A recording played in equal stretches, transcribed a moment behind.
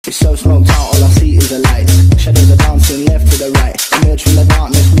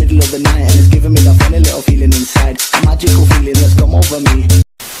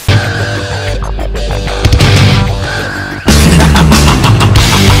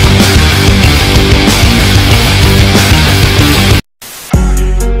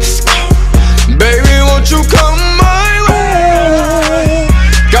Baby, won't you come my way?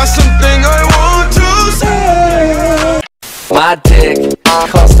 Got something I want to say. My dick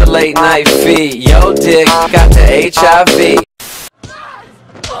cost a late night fee. Yo dick got the HIV.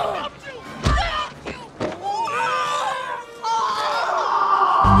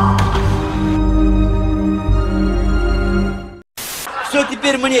 Все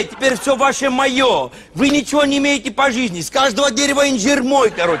теперь мне, теперь все ваше мое. Вы ничего не имеете по жизни. С каждого дерева инжир мой,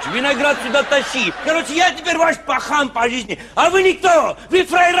 короче. Виноград сюда тащи. Короче, я теперь ваш пахан по жизни. А вы никто. Вы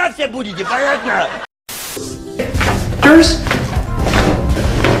фраера все будете, понятно?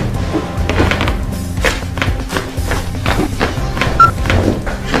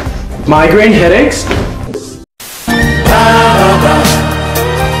 Migraine headaches?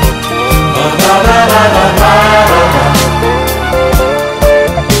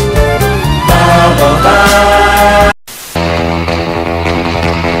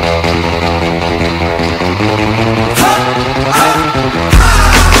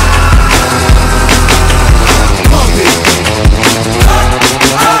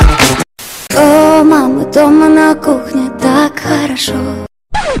 О, мама дома на кухне, так хорошо.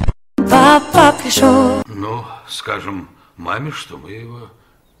 Папа пришел. Ну, скажем маме, что мы его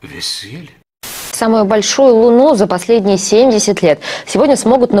веселье. Самую большую луну за последние 70 лет сегодня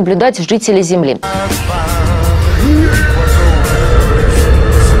смогут наблюдать жители Земли.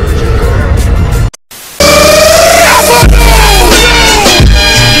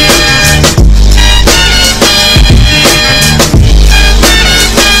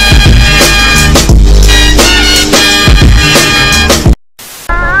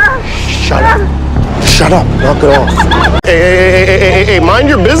 Shut up, knock it off. Hey, mind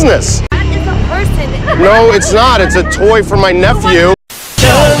your business. That is a person. No, it's not. It's a toy for my nephew.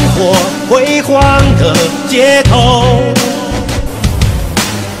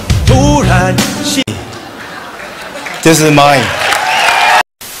 This is mine.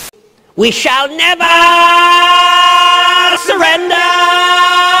 We shall never surrender.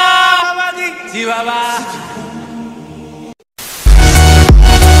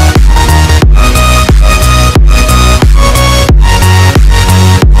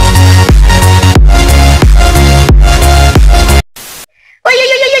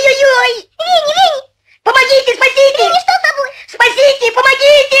 Ой-ой-ой-ой-ой-ой! Винни! Помогите, спасите! Винни, что с тобой? Спасите,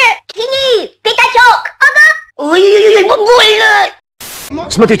 помогите! Винни, пятачок! Ага! Ой-ой-ой, больно!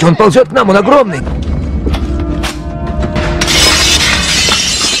 Смотрите, он ползет к нам, он огромный.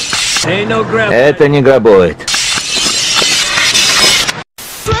 Это не грабоид.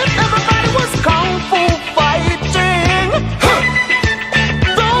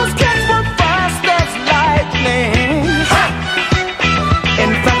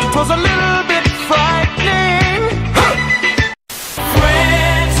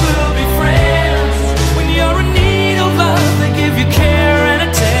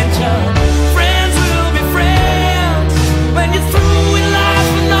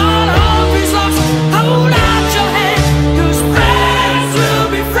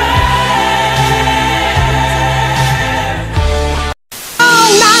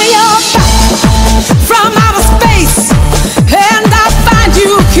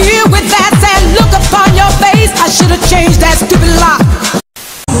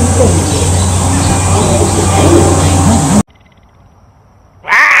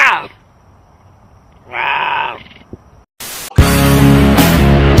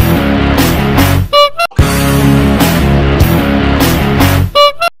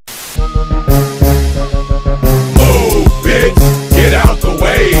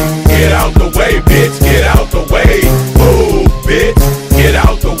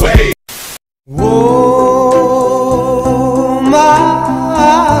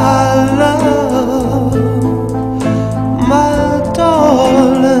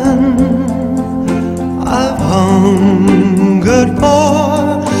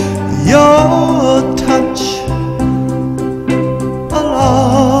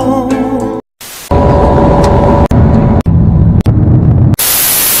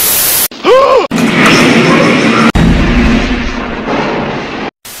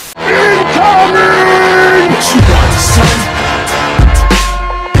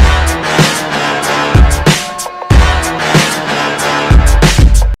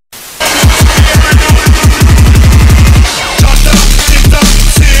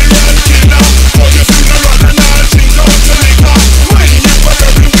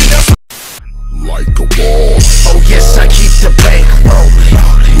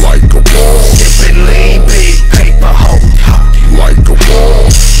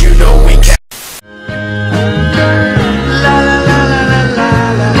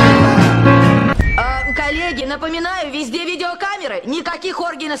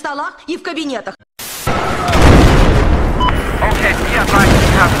 домах и в кабинетах.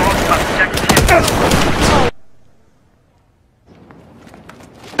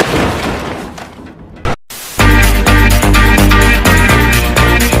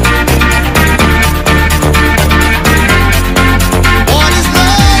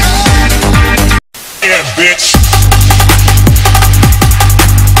 Bitch.